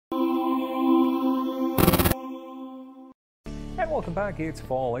And welcome back. It's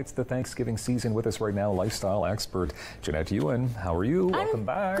fall. It's the Thanksgiving season. With us right now, lifestyle expert Janette Ewen. How are you? Welcome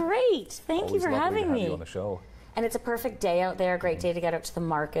back. Great. Thank Always you for lovely having to me. have you on the show. And it's a perfect day out there. Great day to get out to the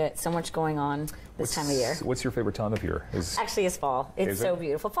market. So much going on this time of year. What's your favorite time of year? Actually, it's fall. It's so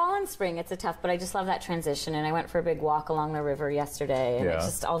beautiful. Fall and spring, it's a tough, but I just love that transition. And I went for a big walk along the river yesterday, and it's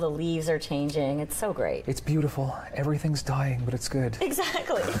just all the leaves are changing. It's so great. It's beautiful. Everything's dying, but it's good.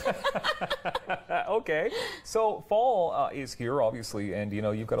 Exactly. Okay. So fall is here, obviously, and you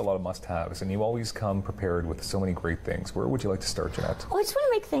know, you've got a lot of must-haves, and you always come prepared with so many great things. Where would you like to start, Janette? Well, I just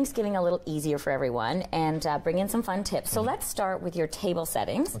want to make Thanksgiving a little easier for everyone and bring in some fun tips. So let's start with your table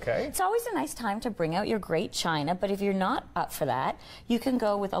settings. Okay. It's always a nice time to bring out your great china, but if you're not up for that, you can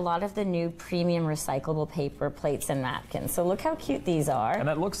go with a lot of the new premium recyclable paper plates and napkins. So look how cute these are. And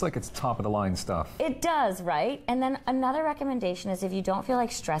that looks like it's top-of-the-line stuff. It does, right? And then another recommendation is if you don't feel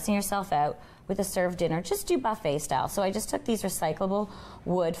like stressing yourself out with a served dinner, just do buffet style. So I just took these recyclable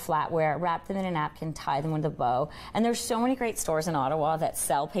wood flatware, wrapped them in a napkin, tied them with a bow. And there's so many great stores in Ottawa that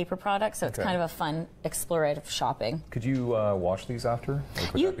sell paper products, so it's kind of a fun explorative shopping. Could you wash these after? Or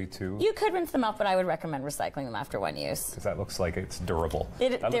would that be too? You could rinse them up, but I would recommend recycling them after one use. Because that looks like it's durable.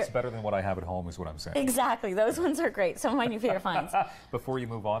 That looks better than what I have at home, is what I'm saying. Exactly. Those ones are great. Some of my new favorite finds. Before you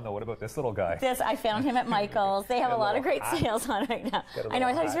move on, though, what about this little guy? I found him at Michael's. They have a lot of great sales on right now. I know,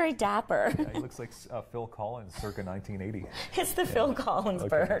 I thought he was very dapper. Yeah, he looks like Phil Collins circa 1980. It's the Phil Collins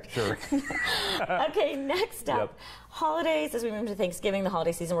bird. Sure. Okay, next up, holidays. As we move to Thanksgiving, the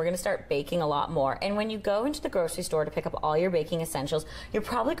holiday season, we're going to start baking a lot more. And when you go into the grocery store to pick up all your baking essentials, you're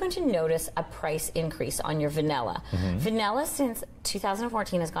probably going to notice a price increase on your vanilla. Vanilla since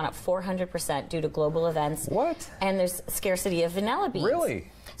 2014 has gone up 400% due to global events. What? And there's scarcity of vanilla beans. Really?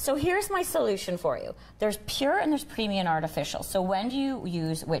 So here's my solution for you. There's pure and there's premium artificial. So when do you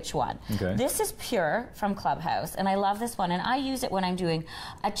use which one? Okay. This is pure from Clubhouse, and I love this one. And I use it when I'm doing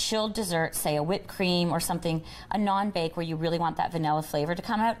a chilled dessert, say a whipped cream or something, a non-bake where you really want that vanilla flavor to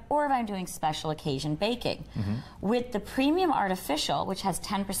come out, or if I'm doing special occasion baking. With the premium artificial, which has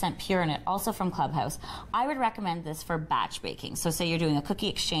 10% pure in it, also from Clubhouse, I would recommend this for batch baking. So say you're doing a cookie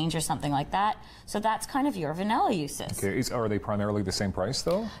exchange or something like that. So that's kind of your vanilla uses. Okay. Are they primarily the same price,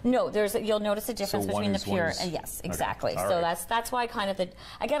 though? No, you'll notice a difference between the pure and yes, exactly. Okay. So that's why kind of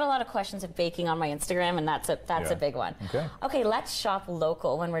I get a lot of questions of baking on my Instagram, and that's a big one. Okay, let's shop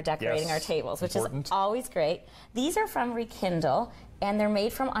local when we're decorating our tables, which is always great. These are from Rekindle, and they're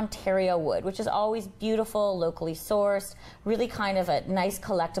made from Ontario wood, which is always beautiful, locally sourced, really kind of a nice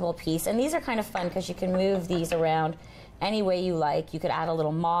collectible piece. And these are kind of fun because you can move these around any way you like. You could add a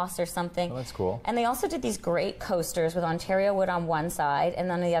little moss or something. Oh, that's cool. And they also did these great coasters with Ontario wood on one side, and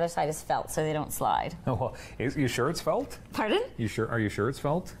then the other side is felt, so they don't slide. Oh, well, you sure it's felt? Pardon? Are you sure it's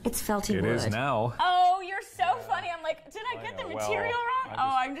felt? It's felty wood. It is now. Oh, you're so funny. I'm like, did I get the material wrong?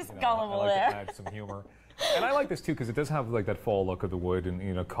 I'm just gullible there. I like to add some humor. And I like this too because it does have like that fall look of the wood and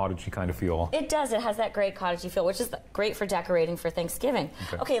cottagey kind of feel. It does. It has that great cottagey feel, which is great for decorating for Thanksgiving.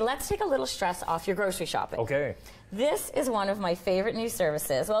 Okay, let's take a little stress off your grocery shopping. Okay. This is one of my favorite new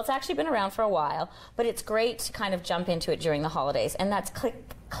services. Well, it's actually been around for a while, but it's great to kind of jump into it during the holidays, and that's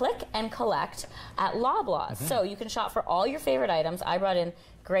click and collect at Loblaws. So you can shop for all your favorite items. I brought in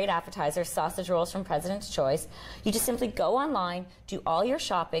great appetizers, sausage rolls from President's Choice. You just simply go online, do all your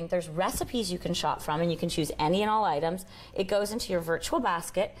shopping. There's recipes you can shop from, and you can choose any and all items. It goes into your virtual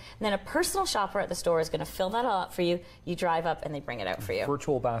basket, and then a personal shopper at the store is going to fill that all up for you. You drive up, and they bring it out for you.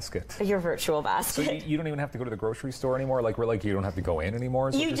 Virtual basket. Your virtual basket. So you don't even have to go to the grocery store anymore? Like you don't have to go in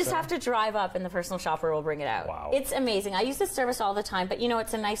anymore? You just have to drive up, and the personal shopper will bring it out. Wow. It's amazing. I use this service all the time, but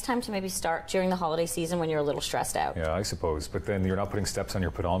it's a nice time to maybe start during the holiday season when you're a little stressed out. Yeah, I suppose. But then you're not putting steps on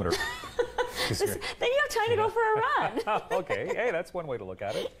your pedometer. Then you have time to go for a run. Okay, hey, that's one way to look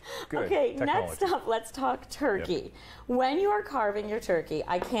at it. Good. Okay, next up, let's talk turkey. When you are carving your turkey,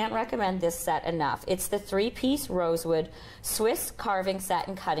 I can't recommend this set enough. It's the 3-piece rosewood Swiss carving set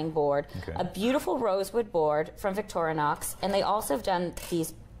and cutting board, a beautiful rosewood board from Victorinox, and they also have done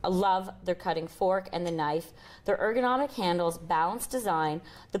these. I love their cutting fork and the knife. Their ergonomic handles, balanced design.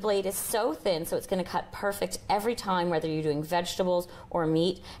 The blade is so thin, so it's going to cut perfect every time, whether you're doing vegetables or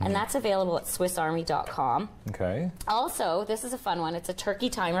meat. And that's available at SwissArmy.com. Okay. Also, this is a fun one. It's a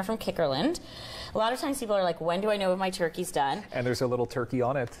turkey timer from Kickerland. A lot of times people are like, when do I know if my turkey's done? And there's a little turkey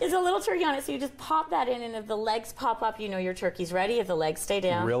on it. There's a little turkey on it, so you just pop that in, and if the legs pop up, you know your turkey's ready. If the legs stay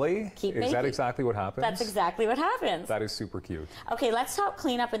down, really? Keep Is making. that exactly what happens? That's exactly what happens. That is super cute. Okay, let's talk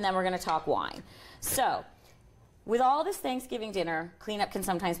cleanup, and then we're going to talk wine. So, With all this Thanksgiving dinner, cleanup can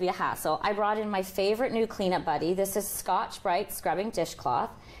sometimes be a hassle. I brought in my favorite new cleanup buddy. This is Scotch Brite Scrubbing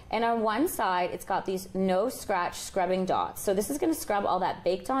Dishcloth. And on one side, it's got these no scratch scrubbing dots. So this is going to scrub all that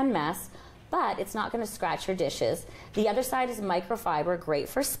baked on mess, but it's not going to scratch your dishes. The other side is microfiber, great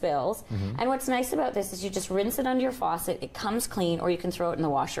for spills. And what's nice about this is you just rinse it under your faucet, it comes clean, or you can throw it in the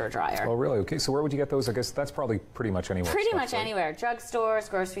washer or dryer. Oh, really? Okay, so where would you get those? I guess that's probably pretty much anywhere. Pretty much anywhere. Drugstores,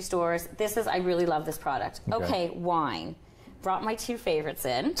 grocery stores. I really love this product. Okay, wine. Brought my two favorites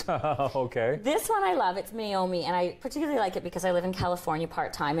in. Okay. This one I love. It's Meiomi, and I particularly like it because I live in California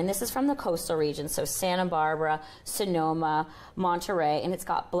part-time, and this is from the coastal region, so Santa Barbara, Sonoma, Monterey, and it's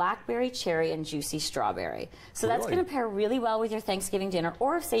got blackberry, cherry, and juicy strawberry. So that's going to pair really well with your Thanksgiving dinner,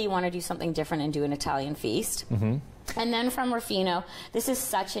 or if, say, you want to do something different and do an Italian feast. And then from Ruffino, this is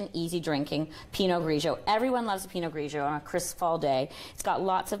such an easy drinking Pinot Grigio. Everyone loves a Pinot Grigio on a crisp fall day. It's got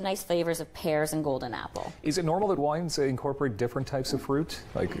lots of nice flavors of pears and golden apple. Is it normal that wines incorporate different types of fruit?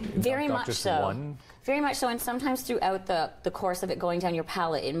 Like Very not much just so. one? Very much so, and sometimes throughout the course of it going down your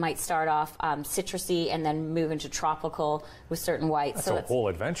palate, it might start off citrusy and then move into tropical with certain whites. That's a whole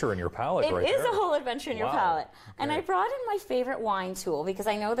adventure in your palate right there. It is a whole adventure in your palate. And I brought in my favorite wine tool because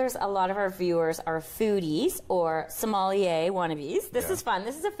I know there's a lot of our viewers are foodies or sommelier wannabes. This is fun.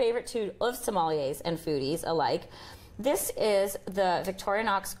 This is a favorite tool of sommeliers and foodies alike. This is the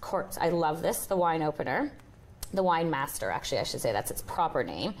Victorinox Corks. I love this, the wine opener. The Wine Master, actually, I should say that's its proper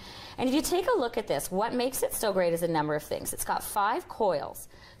name. And if you take a look at this, what makes it so great is a number of things. It's got 5 coils,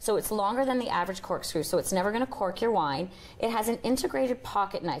 so it's longer than the average corkscrew, so it's never going to cork your wine. It has an integrated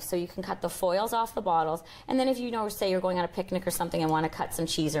pocket knife, so you can cut the foils off the bottles, and then if you know, say you're going on a picnic or something and want to cut some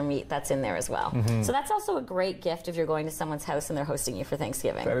cheese or meat, that's in there as well. So that's also a great gift if you're going to someone's house and they're hosting you for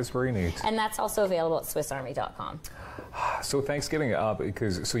Thanksgiving. That is very neat. And that's also available at SwissArmy.com. So Thanksgiving,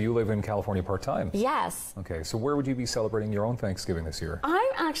 so you live in California part-time? Yes. Okay, so where would you be celebrating your own Thanksgiving this year? I'm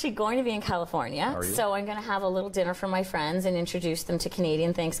actually going to be in California, so I'm going to have a little dinner for my friends and introduce them to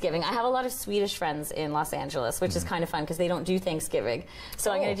Canadian Thanksgiving. I have a lot of Swedish friends in Los Angeles, which is kind of fun because they don't do Thanksgiving,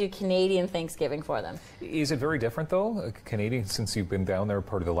 so I'm going to do Canadian Thanksgiving for them. Is it very different, though, Canadian, since you've been down there,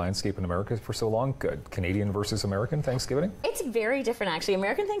 part of the landscape in America for so long, Canadian versus American Thanksgiving? It's very different, actually.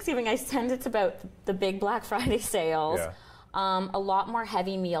 American Thanksgiving, I tend it's about the big Black Friday sales. Yeah. A lot more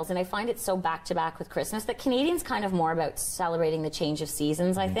heavy meals, and I find it so back-to-back with Christmas that Canadians kind of more about celebrating the change of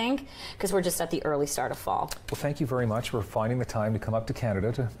seasons, I think, because we're just at the early start of fall. Well, thank you very much for finding the time to come up to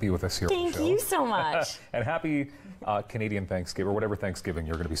Canada to be with us here on the show. Thank you so much. And happy Canadian Thanksgiving, or whatever Thanksgiving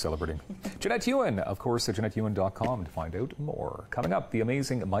you're going to be celebrating. Janette Ewen, of course, at JanetteEwen.com to find out more. Coming up, the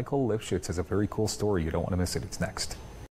amazing Michael Lipschitz has a very cool story. You don't want to miss it. It's next.